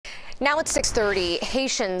Now at 6:30,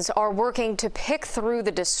 Haitians are working to pick through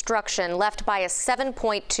the destruction left by a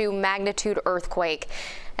 7.2 magnitude earthquake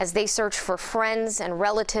as they search for friends and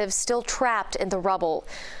relatives still trapped in the rubble.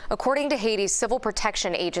 According to Haiti's Civil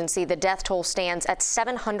Protection Agency, the death toll stands at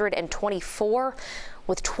 724,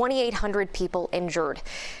 with 2,800 people injured.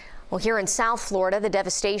 Well, here in South Florida, the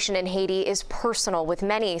devastation in Haiti is personal, with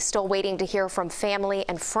many still waiting to hear from family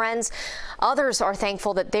and friends. Others are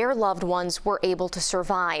thankful that their loved ones were able to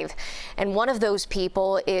survive. And one of those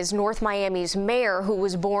people is North Miami's mayor, who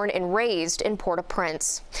was born and raised in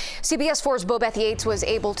Port-au-Prince. CBS 4's Bobeth Yates was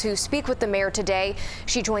able to speak with the mayor today.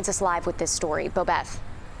 She joins us live with this story. Bobeth.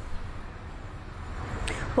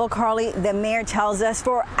 Well, Carly, the mayor tells us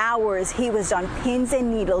for hours he was on pins and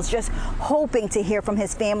needles just hoping to hear from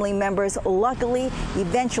his family members. Luckily,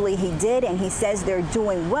 eventually he did, and he says they're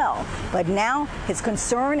doing well. But now his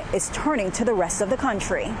concern is turning to the rest of the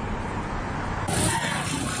country.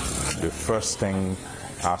 The first thing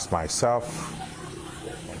I asked myself,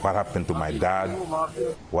 what happened to my dad,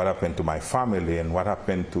 what happened to my family, and what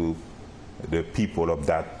happened to the people of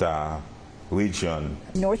that region.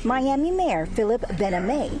 North Miami Mayor Philip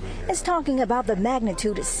Bien-Aime is talking about the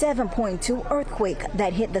magnitude 7.2 earthquake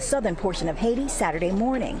that hit the southern portion of Haiti Saturday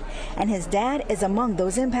morning, and his dad is among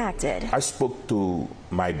those impacted. I spoke to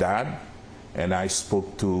my dad, and I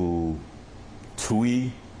spoke to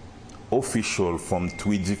 3 officials from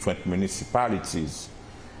 3 different municipalities.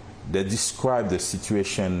 They described the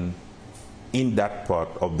situation in that part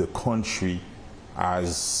of the country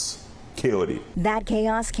as chaotic. That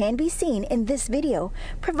chaos can be seen in this video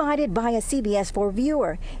provided by a CBS 4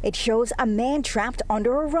 viewer. It shows a man trapped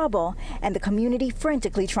under a rubble and the community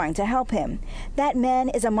frantically trying to help him. That man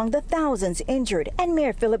is among the thousands injured, and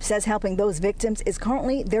Mayor Phillips says helping those victims is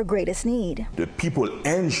currently their greatest need. The people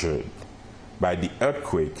injured by the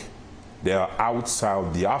earthquake, they are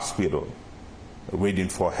outside the hospital waiting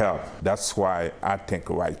for help. That's why I think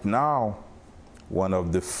right now one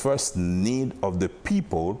of the first need of the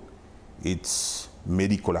people, it's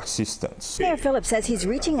medical assistance. Mayor Phillips says he's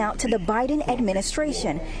reaching out to the Biden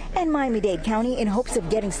administration and Miami-Dade County in hopes of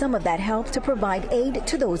getting some of that help to provide aid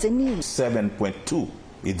to those in need. 7.2,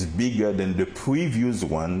 it's bigger than the previous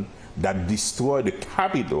one that destroyed the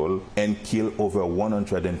Capitol and killed over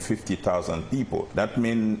 150,000 people. That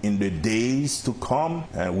means in the days to come,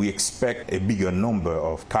 we expect a bigger number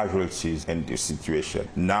of casualties in this situation.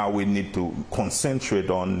 Now we need to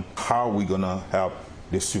concentrate on how we're gonna help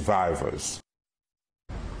the survivors.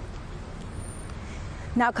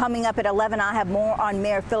 Now coming up at 11, I have more on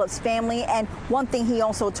Mayor Phillips' family, and one thing he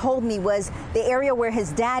also told me was the area where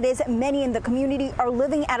his dad is, many in the community are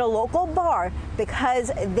living at a local bar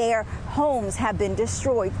because their homes have been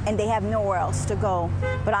destroyed and they have nowhere else to go.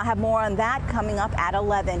 But I'll have more on that coming up at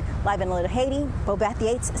 11. Live in Little Haiti, Bobeth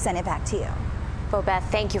Yates, send it back to you. Bobeth,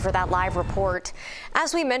 thank you for that live report.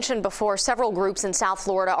 As we mentioned before, several groups in South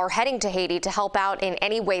Florida are heading to Haiti to help out in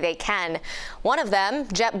any way they can. One of them,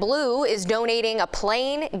 JetBlue, is donating a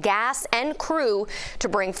plane, gas, and crew to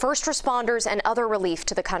bring first responders and other relief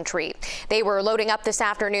to the country. They were loading up this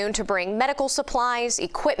afternoon to bring medical supplies,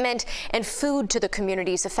 equipment, and food to the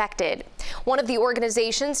communities affected. One of the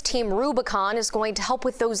organizations, Team Rubicon, is going to help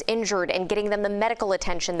with those injured and getting them the medical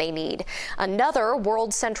attention they need. Another,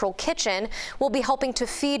 World Central Kitchen, will be helping to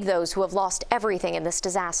feed those who have lost everything in this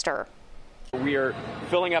disaster. We are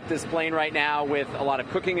filling up this plane right now with a lot of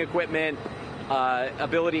cooking equipment,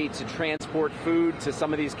 ability to transport food to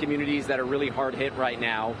some of these communities that are really hard hit right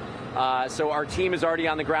now. So our team is already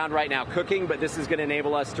on the ground right now cooking, but this is going to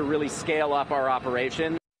enable us to really scale up our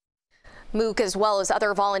operation. Mook, as well as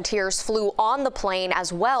other volunteers, flew on the plane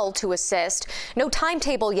as well to assist. No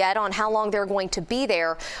timetable yet on how long they're going to be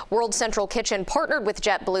there. World Central Kitchen partnered with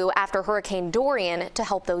JetBlue after Hurricane Dorian to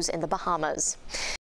help those in the Bahamas.